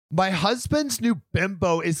My husband's new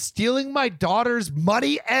Bimbo is stealing my daughter's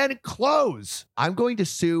money and clothes. I'm going to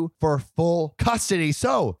sue for full custody.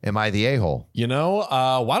 So, am I the a-hole? You know,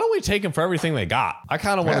 why don't we take them for everything they got? I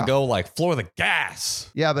kind of want to go like floor the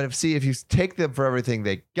gas. Yeah, but if you take them for everything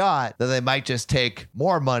they got, then they might just take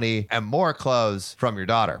more money and more clothes from your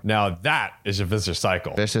daughter. Now that is a vicious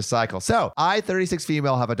cycle. Vicious cycle. So, I, 36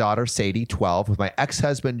 female, have a daughter, Sadie, 12, with my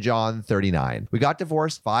ex-husband, John, 39. We got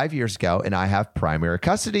divorced 5 years ago, and I have primary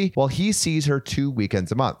custody while he sees her 2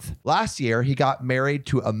 weekends a month. Last year, he got married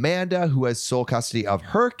to Amanda, who has sole custody of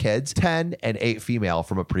her kids, 10 and 8 female,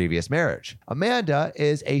 from a previous marriage. Amanda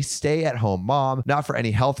is a stay-at-home mom, not for any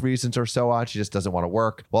health reasons or so on. She just doesn't want to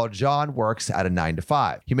work, while John works at a 9 to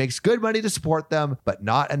 5. He makes good money to support them, but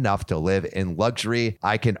not enough to live in luxury.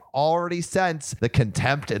 I can already sense the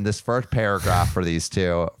contempt in this first paragraph for these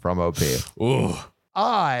two from OP. Ooh.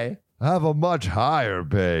 I have a much higher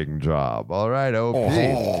paying job. All right, OP.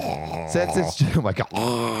 Since it's, oh my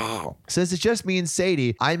God. Since it's just me and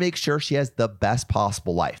Sadie, I make sure she has the best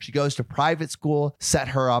possible life. She goes to private school, set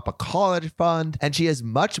her up a college fund, and she has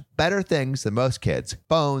much better things than most kids: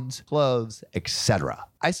 phones, clothes, etc.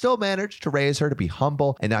 I still manage to raise her to be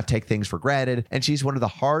humble and not take things for granted, and she's one of the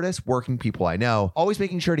hardest working people I know, always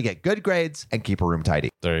making sure to get good grades and keep her room tidy.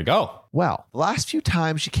 There you go. Well, the last few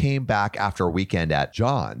times she came back after a weekend at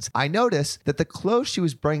John's, I noticed that the clothes she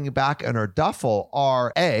was bringing back in her duffel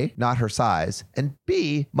are A, not her size, and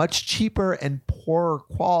B, much cheaper and poorer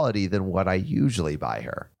quality than what I usually buy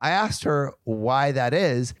her. I asked her why that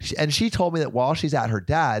is, and she told me that while she's at her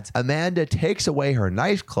dad's, Amanda takes away her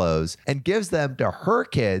nice clothes and gives them to her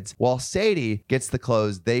kids, while Sadie gets the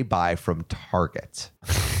clothes they buy from Target.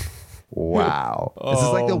 Wow. This is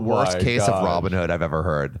like the worst case of Robin Hood I've ever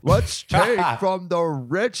heard. Let's take from the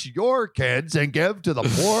rich your kids and give to the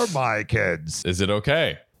poor my kids. Is it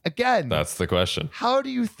okay? Again, that's the question. How do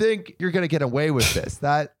you think you're going to get away with this?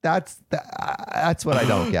 That's what I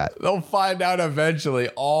don't get. They'll find out eventually,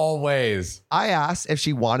 always. I asked if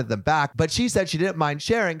she wanted them back, but she said she didn't mind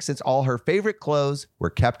sharing since all her favorite clothes were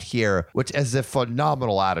kept here, which is a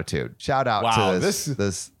phenomenal attitude. Shout out to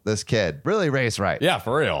this kid. Really raised right. Yeah,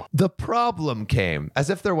 for real. The problem came, as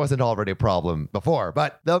if there wasn't already a problem before,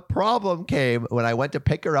 but the problem came when I went to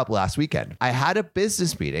pick her up last weekend. I had a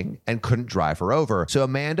business meeting and couldn't drive her over, so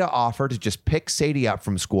Amanda offered to just pick Sadie up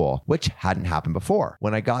from school, which hadn't happened before.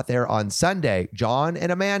 When I got there on Sunday, John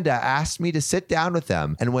and Amanda asked me to sit down with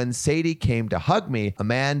them, and when Sadie came to hug me,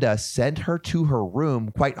 Amanda sent her to her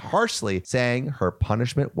room quite harshly, saying her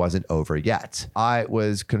punishment wasn't over yet. I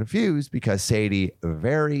was confused because Sadie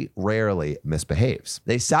very rarely misbehaves.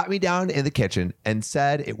 They sat me down in the kitchen and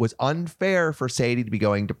said it was unfair for Sadie to be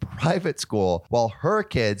going to private school while her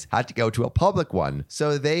kids had to go to a public one.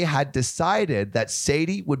 So they had decided that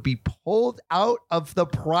Sadie would be pulled out of the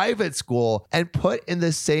private school and put in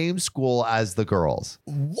the same school as the girls.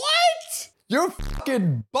 What? You're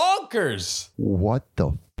fucking bonkers. What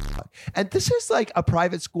the fuck? And this is like a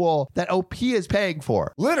private school that OP is paying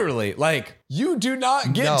for. Literally, like, you do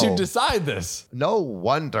not get to decide this. No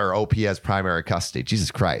wonder OP has primary custody.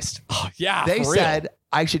 Jesus Christ. Oh, yeah, they said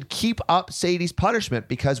I should keep up Sadie's punishment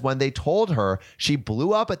because when they told her, she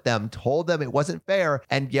blew up at them, told them it wasn't fair,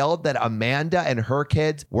 and yelled that Amanda and her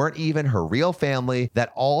kids weren't even her real family,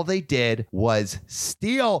 that all they did was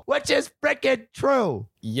steal, which is freaking true.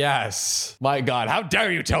 Yes. My God, how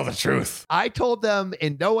dare you tell the truth? I told them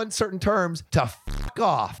in no uncertain terms to fuck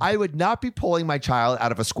off. I would not be pulling my child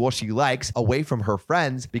out of a school she likes away from her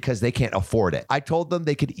friends because they can't afford it. I told them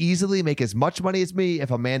they could easily make as much money as me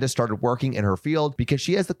if Amanda started working in her field because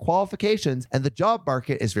she has the qualifications and the job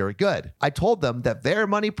market is very good. I told them that their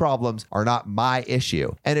money problems are not my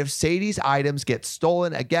issue. And if Sadie's items get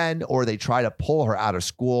stolen again or they try to pull her out of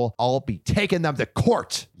school, I'll be taking them to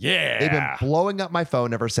court. Yeah. They've been blowing up my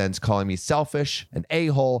phone ever since, calling me selfish, an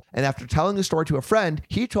a-hole. And after telling the story to a friend,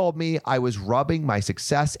 he told me I was rubbing my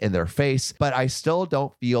success in their face, but I still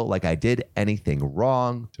don't feel like I did anything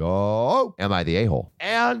wrong. So, am I the a-hole?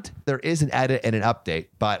 And there is an edit and an update,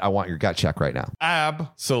 but I want your gut check right now.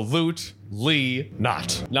 Absolutely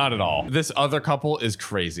not. Not at all. This other couple is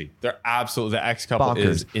crazy. They're absolutely, the ex couple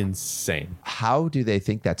is insane. How do they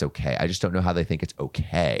think that's okay? I just don't know how they think it's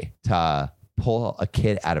okay to pull a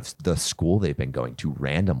kid out of the school they've been going to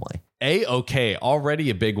randomly. Okay,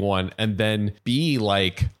 already a big one. And then B,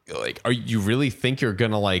 like, are you really think you're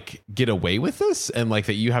gonna like get away with this and like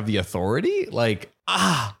that you have the authority? Like,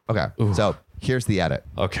 Okay. Ooh. So Here's the edit.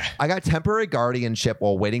 Okay. I got temporary guardianship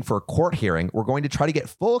while waiting for a court hearing. We're going to try to get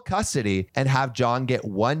full custody and have John get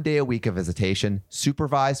 1 day a week of visitation,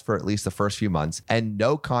 supervised for at least the first few months, and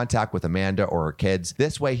no contact with Amanda or her kids.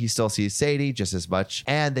 This way, he still sees Sadie just as much,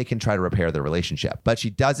 and they can try to repair their relationship. But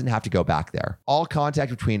she doesn't have to go back there. All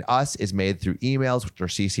contact between us is made through emails, which are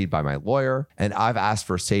CC'd by my lawyer, and I've asked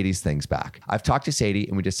for Sadie's things back. I've talked to Sadie,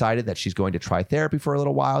 and we decided that she's going to try therapy for a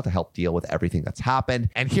little while to help deal with everything that's happened.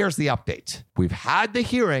 And here's the update. We've had the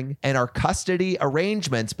hearing, and our custody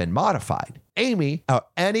arrangement's been modified. Amy,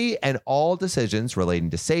 any and all decisions relating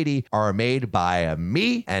to Sadie are made by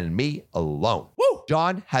me and me alone. Woo!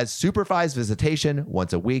 John has supervised visitation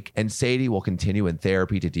once a week, and Sadie will continue in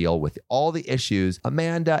therapy to deal with all the issues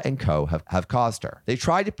Amanda and co have caused her. They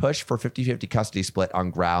tried to push for 50-50 custody split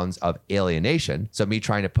on grounds of alienation, so me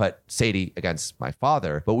trying to put Sadie against my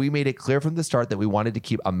father, but we made it clear from the start that we wanted to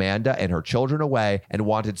keep Amanda and her children away and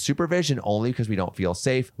wanted supervision only because we don't feel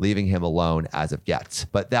safe leaving him alone as of yet,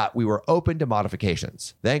 but that we were open to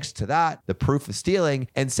modifications. Thanks to that, the proof of stealing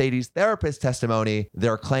and Sadie's therapist testimony,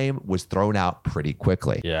 their claim was thrown out pretty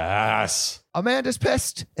quickly. Yes. Amanda's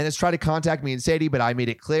pissed and has tried to contact me and Sadie, but I made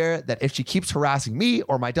it clear that if she keeps harassing me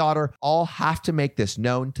or my daughter, I'll have to make this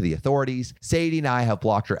known to the authorities. Sadie and I have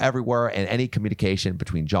blocked her everywhere, and any communication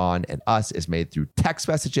between John and us is made through text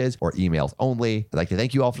messages or emails only. I'd like to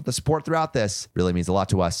thank you all for the support throughout this. Really means a lot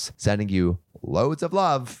to us. Sending you loads of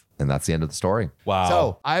love. And that's the end of the story. Wow.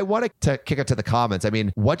 So I want to kick it to the comments. I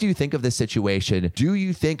mean, what do you think of this situation? Do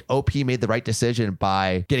you think OP made the right decision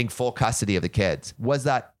by getting full custody of the kids? Was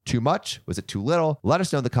that too much? Was it too little? Let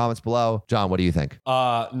us know in the comments below. John, what do you think?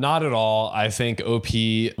 Not at all. I think OP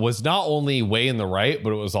was not only way in the right,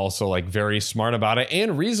 but it was also like very smart about it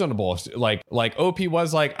and reasonable. Like OP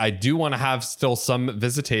was like, I do want to have still some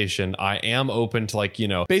visitation. I am open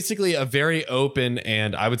to basically a very open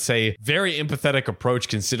and I would say very empathetic approach,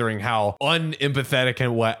 considering how unempathetic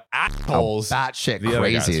and what assholes batshit the crazy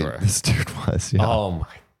other guys were. This dude was. Yeah. Oh my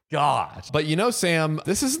God. But Sam,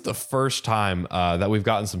 this isn't the first time that we've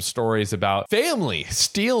gotten some stories about family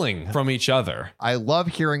stealing from each other. I love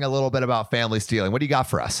hearing a little bit about family stealing. What do you got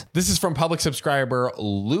for us? This is from public subscriber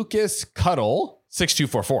Lucas Cuddle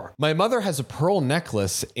 6244. My mother has a pearl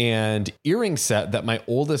necklace and earring set that my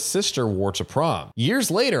oldest sister wore to prom.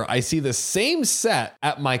 Years later, I see the same set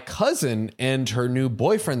at my cousin and her new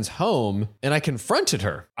boyfriend's home, and I confronted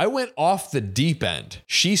her. I went off the deep end.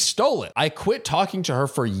 She stole it. I quit talking to her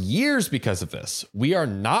for years because of this. We are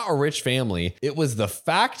not a rich family. It was the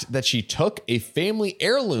fact that she took a family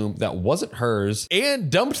heirloom that wasn't hers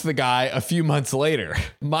and dumped the guy a few months later.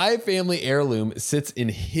 My family heirloom sits in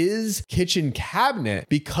his kitchen cabinet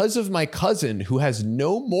because of my cousin who has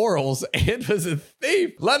no morals and was a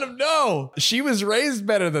thief. Let him know. She was raised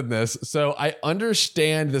better than this, so I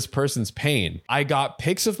understand this person's pain. I got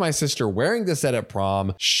pics of my sister wearing this at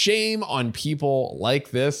prom. Shame on people like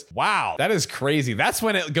this. Wow, that is crazy. That's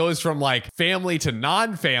when it goes from like family to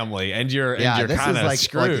non-family, and you're kind of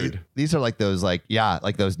screwed. These are like those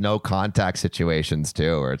those no contact situations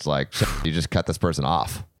too, where it's like you just cut this person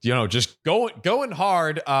off. Just going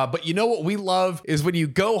hard. But what we love is when you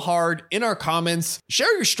go hard in our comments,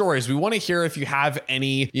 share your stories. We want to hear if you have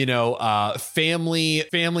any, family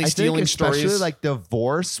stealing stories. Especially like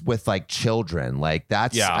divorce with like children. Like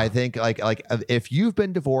that's, yeah. I think like if you've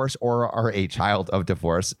been divorced or are a child of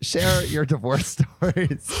divorce, share your divorce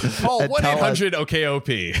stories. Call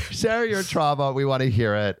 1-800-OKOP. Share your trauma. We want to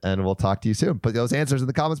hear it, and we'll talk to you soon. Put those answers in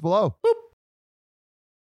the comments below. Boop.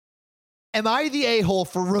 Am I the a-hole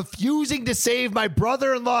for refusing to save my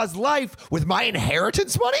brother-in-law's life with my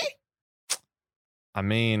inheritance money? I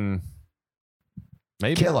mean,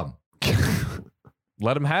 maybe. Kill him.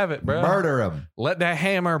 Let him have it, bro. Murder him. Let that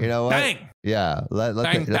hammer bang. Yeah, let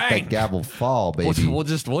that gavel fall, baby. We'll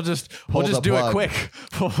just do it quick.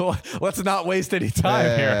 Let's not waste any time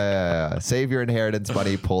here. Yeah. Save your inheritance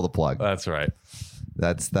money. Pull the plug. That's right.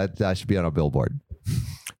 That should be on a billboard.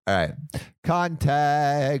 All right.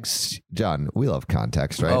 Context. John, we love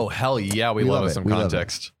context, right? Oh, hell yeah. We love some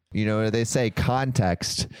context. They say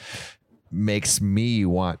context makes me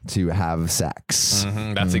want to have sex.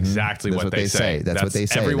 Mm-hmm. That's exactly what they say. That's what they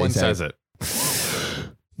say. Everyone says it.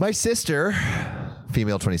 My sister,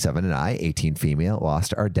 female 27, and I, 18 female,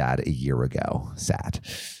 lost our dad a year ago. Sad.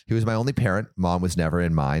 He was my only parent. Mom was never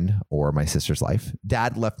in mine or my sister's life.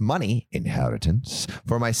 Dad left money, inheritance,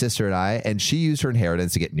 for my sister and I, and she used her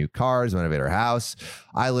inheritance to get new cars, renovate her house.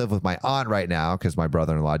 I live with my aunt right now because my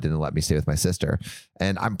brother-in-law didn't let me stay with my sister.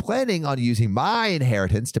 And I'm planning on using my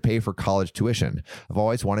inheritance to pay for college tuition. I've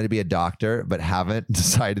always wanted to be a doctor, but haven't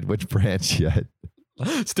decided which branch yet.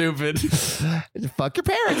 Stupid. Fuck your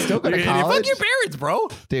parents. Don't go to college. Fuck your parents, bro.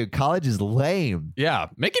 Dude, college is lame. Yeah.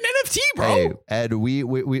 Make an NFT, bro. Hey, Ed,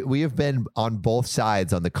 we have been on both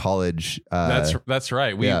sides on the college. That's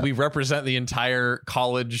right. We represent the entire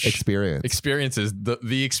college experiences,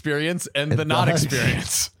 the experience and the not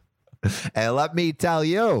experience. And let me tell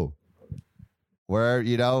you,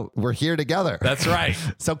 we're here together. That's right.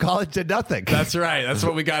 So college did nothing. That's right. That's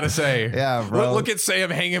what we got to say. Yeah, bro. Look at Sam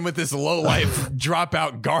hanging with this low life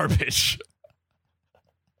dropout garbage.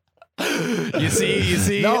 You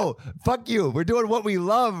see? No, fuck you. We're doing what we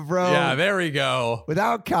love, bro. Yeah, there we go.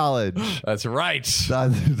 Without college. That's right.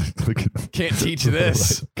 Can't teach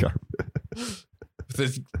this.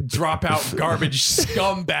 This dropout garbage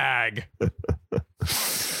scumbag.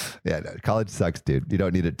 Yeah, no, college sucks, dude. You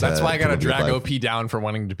don't need it. That's why I got to drag OP down for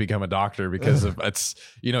wanting to become a doctor, because of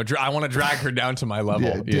I want to drag her down to my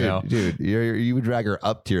level. Dude, you would drag her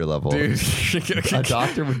up to your level. Dude, a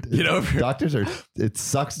doctor would. Doctors are. It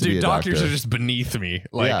sucks to be a doctor. Doctors are just beneath me.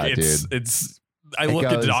 Like it's. I look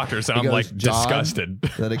at doctors and I'm like disgusted.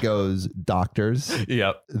 Then it goes doctors.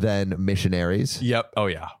 Yep. Then missionaries. Yep. Oh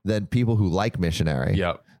yeah. Then people who like missionary.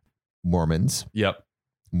 Yep. Mormons. Yep.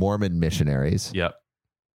 Mormon missionaries. Yep.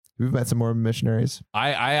 We've met some Mormon missionaries.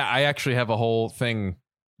 I actually have a whole thing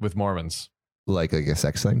with Mormons. Like a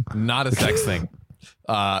sex thing? Not a sex thing.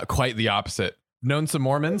 Quite the opposite. Known some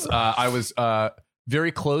Mormons. I was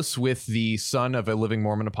very close with the son of a living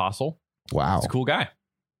Mormon apostle. Wow. He's a cool guy.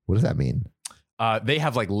 What does that mean? They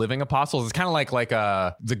have like living apostles. It's kind of like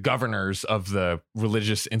the governors of the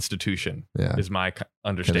religious institution. Yeah. Is my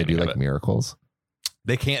understanding. Can they do of like it. Miracles?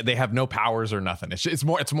 They can't. They have no powers or nothing. It's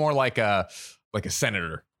more like a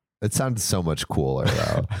senator. It sounds so much cooler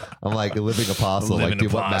though. I'm like a living apostle.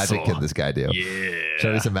 Dude, what magic can this guy do? Yeah.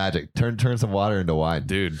 Show me some magic. Turn some water into wine.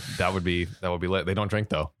 Dude, that would be lit. They don't drink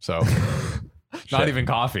though, so not even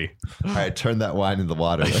coffee. All right, turn that wine into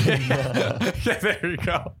water. Yeah, there you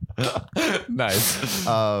go. Nice.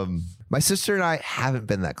 My sister and I haven't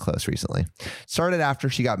been that close recently. Started after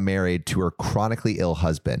she got married to her chronically ill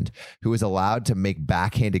husband, who was allowed to make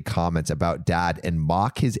backhanded comments about dad and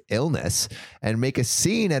mock his illness and make a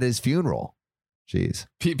scene at his funeral. Jeez.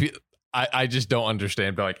 I just don't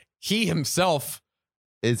understand. But like, he himself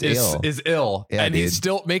is ill. Yeah, and dude. He's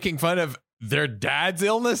still making fun of their dad's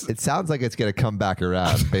illness. It sounds like it's going to come back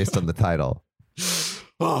around based on the title.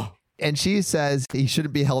 Oh. And she says he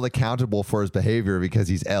shouldn't be held accountable for his behavior because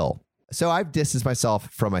he's ill. So I've distanced myself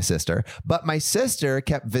from my sister, but my sister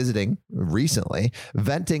kept visiting recently,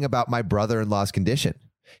 venting about my brother-in-law's condition.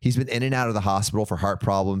 He's been in and out of the hospital for heart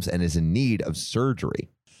problems and is in need of surgery.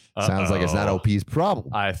 Sounds like it's not OP's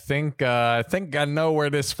problem. I think I know where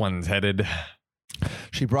this one's headed.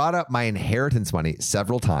 She brought up my inheritance money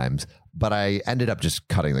several times, but I ended up just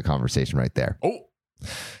cutting the conversation right there. Oh.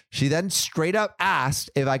 She then straight up asked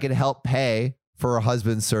if I could help pay for her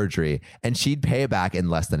husband's surgery, and she'd pay it back in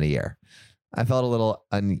less than a year. I felt a little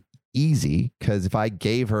uneasy because if I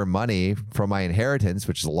gave her money from my inheritance,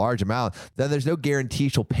 which is a large amount, then there's no guarantee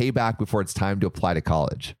she'll pay back before it's time to apply to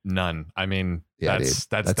college. None. I mean, yeah, that's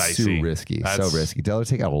so dicey. risky. So risky. Tell her to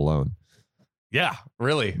take out a loan. Yeah,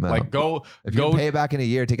 really. No. Like if you pay it back in a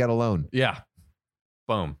year, take out a loan. Yeah.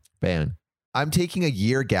 Boom. Bam. I'm taking a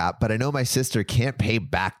year gap, but I know my sister can't pay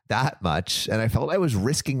back that much. And I felt I was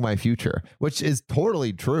risking my future, which is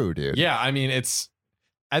totally true, dude. Yeah. I mean, it's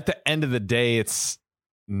at the end of the day, it's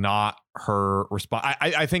not her response.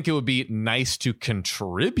 I think it would be nice to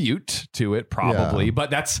contribute to it probably, but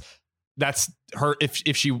that's her.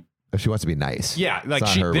 If she wants to be nice. Yeah. Like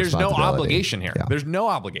there's no obligation here. Yeah. There's no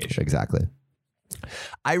obligation. Exactly.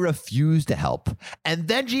 I refused to help. And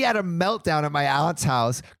then she had a meltdown at my aunt's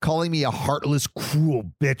house, calling me a heartless,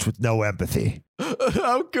 cruel bitch with no empathy.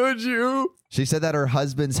 How could you? She said that her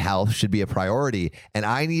husband's health should be a priority, and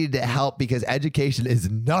I needed to help because education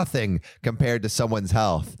is nothing compared to someone's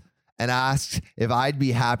health. And asked if I'd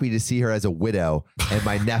be happy to see her as a widow and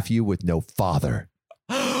my nephew with no father.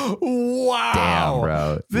 Wow. Damn,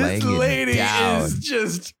 bro. This lady is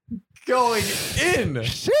just going in.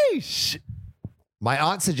 Sheesh. My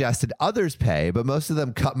aunt suggested others pay, but most of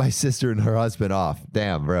them cut my sister and her husband off.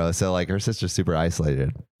 Damn, bro. So like her sister's super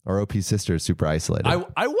isolated. Or OP's sister is super isolated. I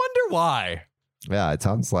wonder why. Yeah, it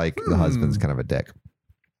sounds like the husband's kind of a dick.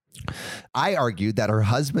 I argued that her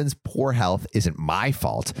husband's poor health isn't my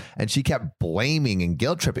fault, and she kept blaming and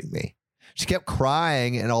guilt-tripping me. She kept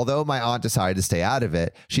crying, and although my aunt decided to stay out of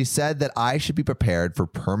it, she said that I should be prepared for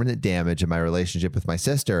permanent damage in my relationship with my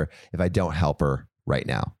sister if I don't help her right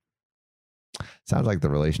now. Sounds like the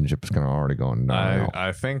relationship is kind of already going down.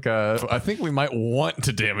 I think we might want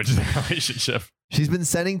to damage the relationship. She's been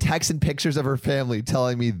sending texts and pictures of her family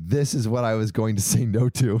telling me this is what I was going to say no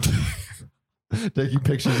to. Taking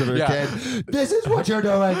pictures of her kid. This is what you're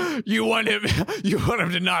doing. You want him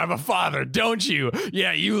to not have a father, don't you?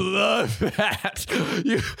 Yeah, you love that.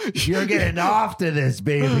 You're getting off to this,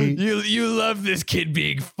 baby. You love this kid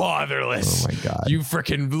being fatherless. Oh my God. You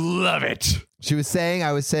freaking love it. She was saying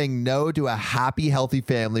I was saying no to a happy, healthy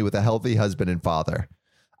family with a healthy husband and father.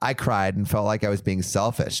 I cried and felt like I was being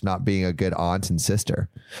selfish, not being a good aunt and sister.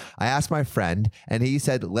 I asked my friend, and he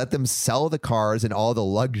said, let them sell the cars and all the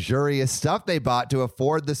luxurious stuff they bought to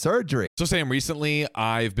afford the surgery. So Sam, recently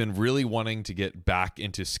I've been really wanting to get back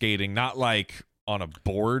into skating, not like on a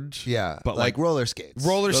board. Yeah, but like roller skates.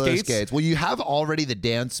 Roller skates. Well, you have already the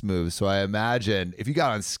dance moves, so I imagine if you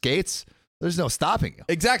got on skates, there's no stopping you.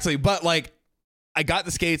 Exactly. But like, I got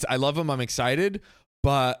the skates. I love them. I'm excited.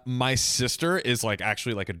 But my sister is like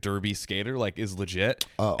actually like a derby skater, like is legit.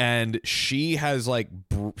 Oh. And she has like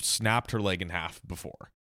snapped her leg in half before.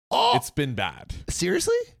 Oh, It's been bad.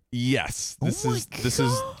 seriously? This is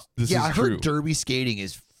Yeah, I true. heard derby skating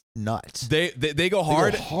is nuts. They go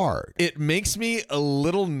hard. They go hard. It makes me a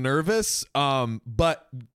little nervous, but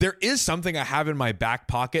there is something I have in my back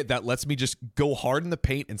pocket that lets me just go hard in the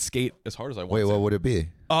paint and skate as hard as I want. Wait, to. what would it be?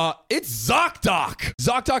 It's ZocDoc.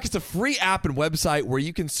 ZocDoc is a free app and website where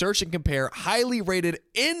you can search and compare highly rated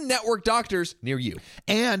in-network doctors near you.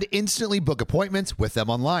 And instantly book appointments with them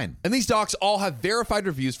online. And these docs all have verified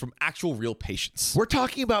reviews from actual real patients. We're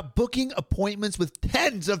talking about booking appointments with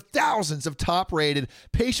tens of thousands of top-rated,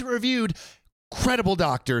 patient-reviewed, credible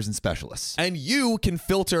doctors and specialists. And you can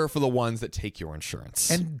filter for the ones that take your insurance.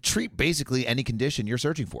 And treat basically any condition you're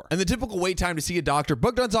searching for. And the typical wait time to see a doctor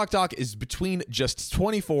booked on ZocDoc is between just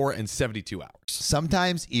 24 and 72 hours.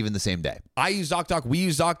 Sometimes even the same day. I use ZocDoc, we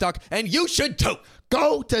use ZocDoc, and you should too.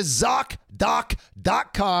 Go to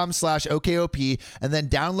ZocDoc.com/OKOP and then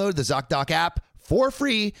download the ZocDoc app for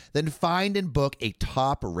free. Then find and book a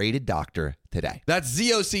top-rated doctor today. That's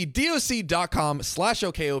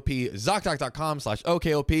ZocDoc.com/OKOP,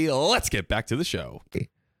 ZocDoc.com/OKOP. Let's get back to the show.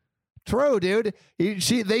 True, dude.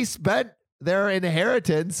 They spent their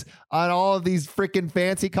inheritance on all of these freaking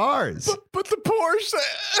fancy cars. But the Porsche,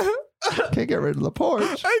 Can't get rid of the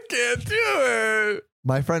Porsche. I can't do it.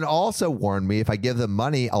 My friend also warned me if I give them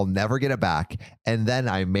money, I'll never get it back. And then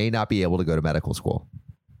I may not be able to go to medical school.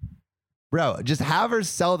 Bro, just have her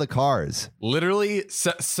sell the cars. Literally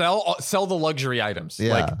sell the luxury items.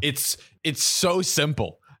 Yeah. Like it's so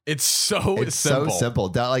simple. It's so It's simple. so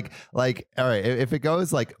simple. Like, all right, if it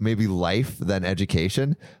goes like maybe life, then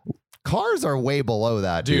education. Cars are way below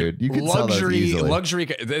that, dude. You can sell those easily. luxury.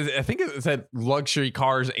 I think it said luxury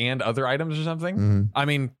cars and other items or something. Mhm. I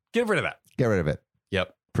mean, get rid of that. Get rid of it.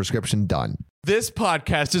 Yep. Prescription done. This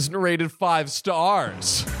podcast isn't rated 5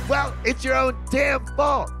 stars. Well, it's your own damn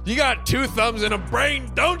fault. You got 2 thumbs and a brain,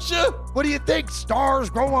 don't you? What do you think? Stars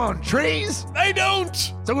grow on trees? They don't.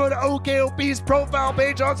 So go to OKOP's profile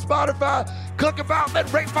page on Spotify, click about, then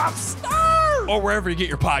rate 5 stars. Or wherever you get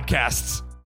your podcasts.